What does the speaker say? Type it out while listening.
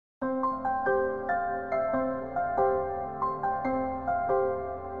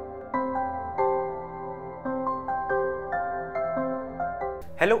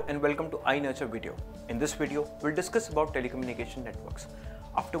Hello and welcome to iNurture video. In this video, we'll discuss about telecommunication networks.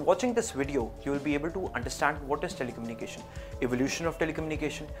 After watching this video, you will be able to understand what is telecommunication, evolution of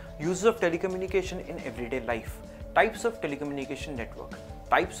telecommunication, uses of telecommunication in everyday life, types of telecommunication network,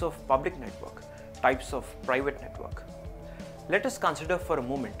 types of public network, types of private network. Let us consider for a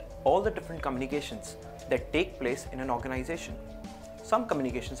moment all the different communications that take place in an organization. Some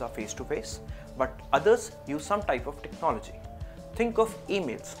communications are face-to-face, but others use some type of technology. Think of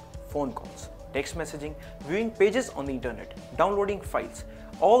emails, phone calls, text messaging, viewing pages on the internet, downloading files.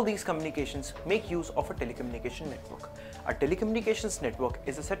 All these communications make use of a telecommunication network. A telecommunications network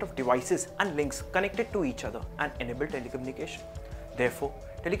is a set of devices and links connected to each other and enable telecommunication. Therefore,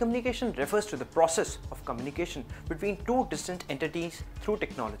 telecommunication refers to the process of communication between two distant entities through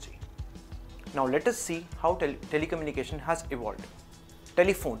technology. Now let us see how telecommunication has evolved.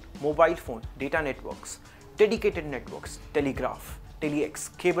 Telephone, mobile phone, data networks, dedicated networks, telegraph,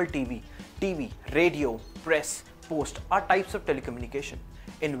 telex, cable TV, radio, press, post are types of telecommunication,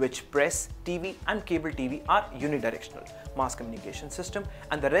 in which press, TV and cable TV are unidirectional mass communication system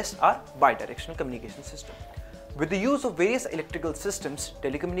and the rest are bidirectional communication system. With the use of various electrical systems,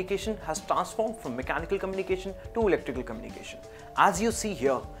 telecommunication has transformed from mechanical communication to electrical communication. As you see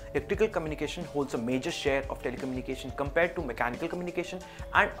here, electrical communication holds a major share of telecommunication compared to mechanical communication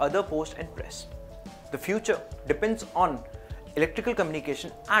and other post and press. The future depends on electrical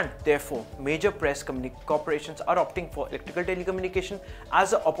communication, and therefore major press corporations are opting for electrical telecommunication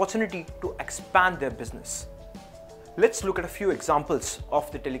as an opportunity to expand their business. Let's look at a few examples of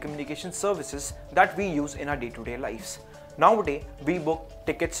the telecommunication services that we use in our day-to-day lives. Nowadays, we book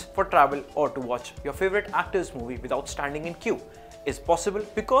tickets for travel or to watch your favorite actor's movie without standing in queue is possible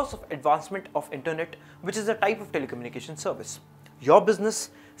because of advancement of internet, which is a type of telecommunication service. Your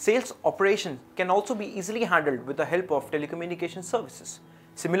business sales operation can also be easily handled with the help of telecommunication services.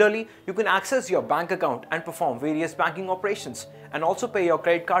 Similarly, you can access your bank account and perform various banking operations and also pay your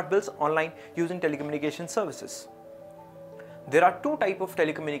credit card bills online using telecommunication services. There are two types of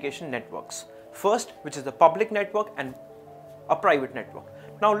telecommunication networks. First, which is the public network, and a private network.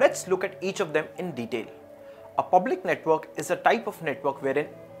 Now let's look at each of them in detail. A public network is a type of network wherein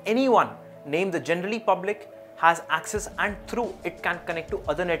anyone named the generally public has access and through it can connect to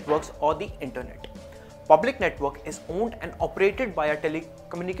other networks or the internet. Public network is owned and operated by a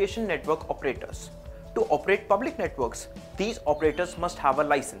telecommunication network operators. To operate public networks, these operators must have a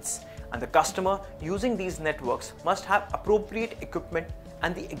license, and the customer using these networks must have appropriate equipment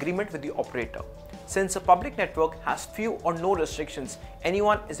and the agreement with the operator. Since a public network has few or no restrictions,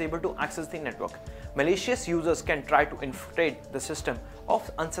 anyone is able to access the network. Malicious users can try to infiltrate the system of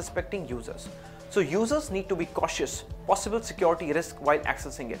unsuspecting users. So users need to be cautious, possible security risk while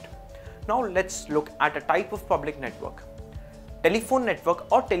accessing it. Now let's look at a type of public network. Telephone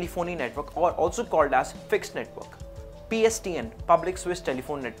network or telephony network, or also called as fixed network. PSTN, Public Swiss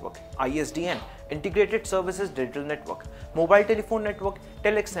Telephone Network. ISDN, Integrated Services Digital Network. Mobile Telephone Network,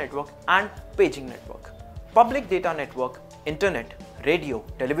 Telex Network and Paging Network. Public Data Network, Internet, Radio,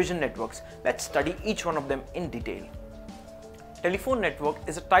 Television networks. Let's study each one of them in detail. Telephone network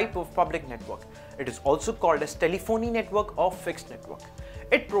is a type of public network. It is also called as telephony network or fixed network.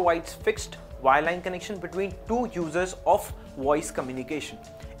 It provides fixed wireline connection between two users of voice communication.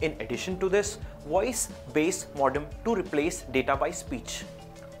 In addition to this, voice-based modem to replace data by speech.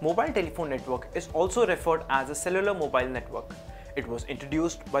 Mobile telephone network is also referred as a cellular mobile network. It was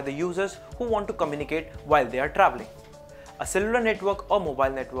introduced by the users who want to communicate while they are traveling. A cellular network or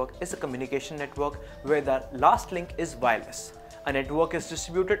mobile network is a communication network where the last link is wireless. A network is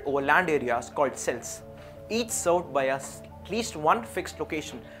distributed over land areas called cells, each served by at least one fixed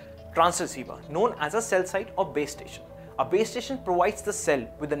location transceiver known as a cell site or base station. A base station provides the cell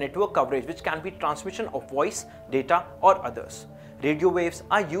with the network coverage which can be transmission of voice, data or others. Radio waves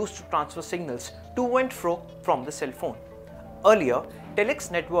are used to transfer signals to and fro from the cell phone. Earlier, telex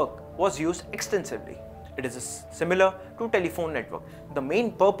network was used extensively. It is similar to telephone network. The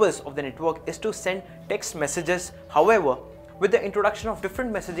main purpose of the network is to send text messages. However, with the introduction of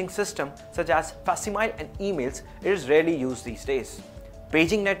different messaging systems such as facsimile and emails, it is rarely used these days.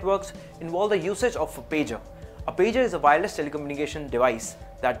 Paging networks involve the usage of a pager. A pager is a wireless telecommunication device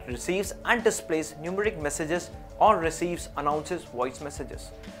that receives and displays numeric messages or announces voice messages.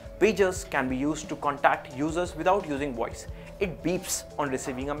 Pagers can be used to contact users without using voice. It beeps on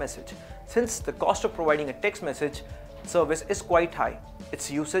receiving a message. Since the cost of providing a text message service is quite high, its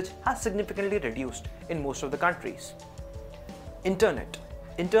usage has significantly reduced in most of the countries. Internet.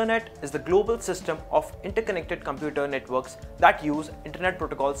 Internet is the global system of interconnected computer networks that use Internet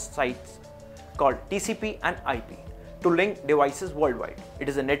Protocol sites called TCP and IP. to link devices worldwide. It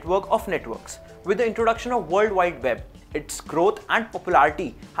is a network of networks. With the introduction of World Wide Web, its growth and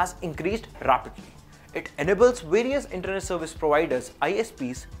popularity has increased rapidly. It enables various internet service providers,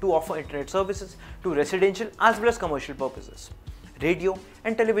 ISPs, to offer internet services to residential as well as commercial purposes. Radio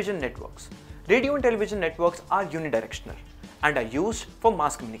and television networks. Radio and television networks are unidirectional and are used for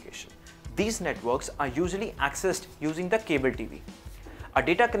mass communication. These networks are usually accessed using the cable TV. A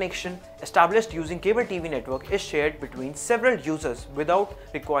data connection established using cable TV network is shared between several users without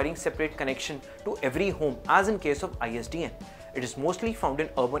requiring separate connection to every home, as in case of ISDN. It is mostly found in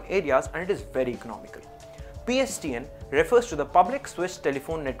urban areas and it is very economical. PSTN refers to the Public Switched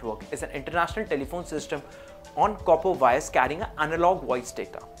Telephone Network. It is an international telephone system on copper wires carrying analog voice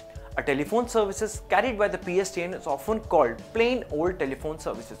data. A telephone services carried by the PSTN is often called plain old telephone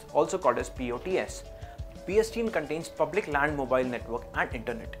services, also called as POTS. PSTN contains public land mobile network and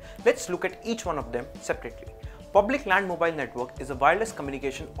internet. Let's look at each one of them separately. Public land mobile network is a wireless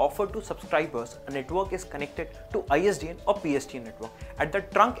communication offered to subscribers. A network is connected to ISDN or PSTN network at the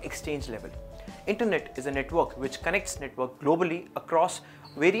trunk exchange level. Internet is a network which connects network globally across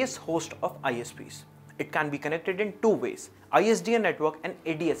various hosts of ISPs. It can be connected in two ways, ISDN network and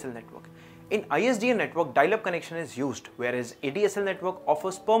ADSL network. In ISDN network, dial-up connection is used, whereas ADSL network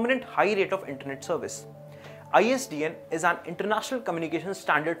offers permanent high rate of internet service. ISDN is an international communication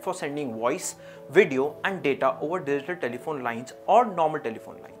standard for sending voice, video and data over digital telephone lines or normal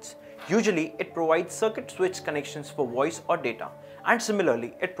telephone lines. Usually, it provides circuit switched connections for voice or data, and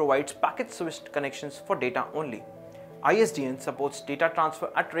similarly, it provides packet switched connections for data only. ISDN supports data transfer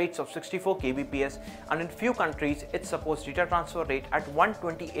at rates of 64 kbps, and in few countries, it supports data transfer rate at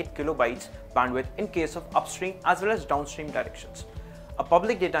 128 kilobytes bandwidth in case of upstream as well as downstream directions. A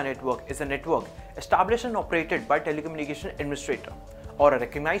public data network is a network established and operated by telecommunication administrator or a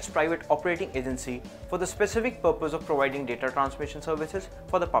recognized private operating agency for the specific purpose of providing data transmission services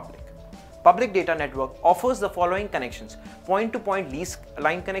for the public. Public data network offers the following connections: point-to-point lease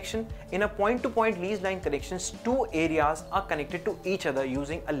line connection. In a point-to-point lease line connections, two areas are connected to each other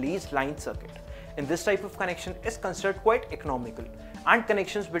using a lease line circuit. In this type of connection is considered quite economical, and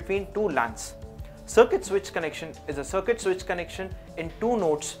connections between two LANs. Circuit switch connection is a circuit switch connection in two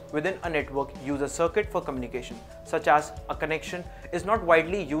nodes within a network use a circuit for communication, such as a connection is not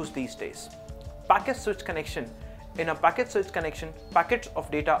widely used these days. Packet switch connection. In a packet switch connection, packets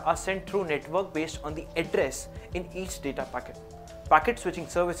of data are sent through network based on the address in each data packet. Packet switching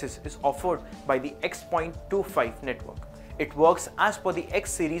services is offered by the X.25 network. It works as per the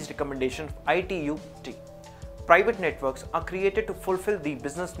X series recommendation of ITU-T. Private networks are created to fulfill the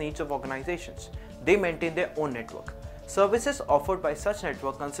business needs of organizations. They maintain their own network. Services offered by such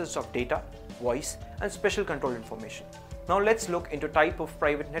network consist of data, voice, and special control information. Now let's look into type of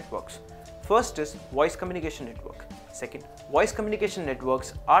private networks. First is voice communication network. Second, voice communication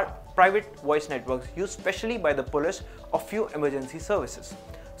networks are private voice networks used specially by the police or few emergency services.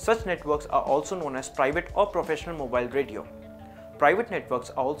 Such networks are also known as private or professional mobile radio. Private networks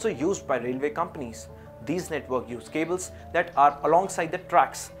are also used by railway companies. These networks use cables that are alongside the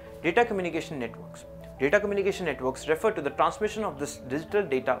tracks. Data communication networks. Data communication networks refer to the transmission of this digital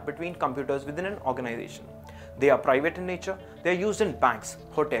data between computers within an organization. They are private in nature. They are used in banks,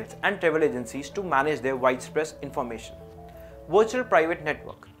 hotels, and travel agencies to manage their widespread information. Virtual private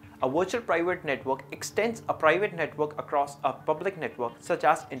network. A virtual private network extends a private network across a public network such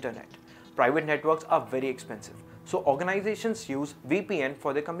as internet. Private networks are very expensive, so organizations use VPN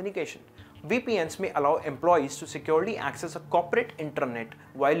for their communication. VPNs may allow employees to securely access a corporate intranet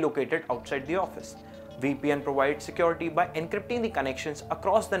while located outside the office. VPN provides security by encrypting the connections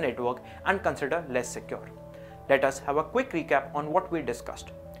across the network and considered less secure. Let us have a quick recap on what we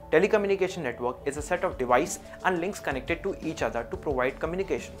discussed. Telecommunication network is a set of devices and links connected to each other to provide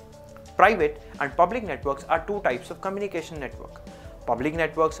communication. Private and public networks are two types of communication network. Public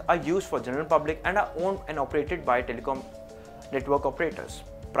networks are used for general public and are owned and operated by telecom network operators.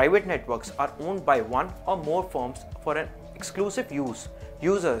 Private networks are owned by one or more firms for an exclusive use.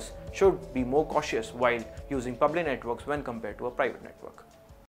 Users should be more cautious while using public networks when compared to a private network.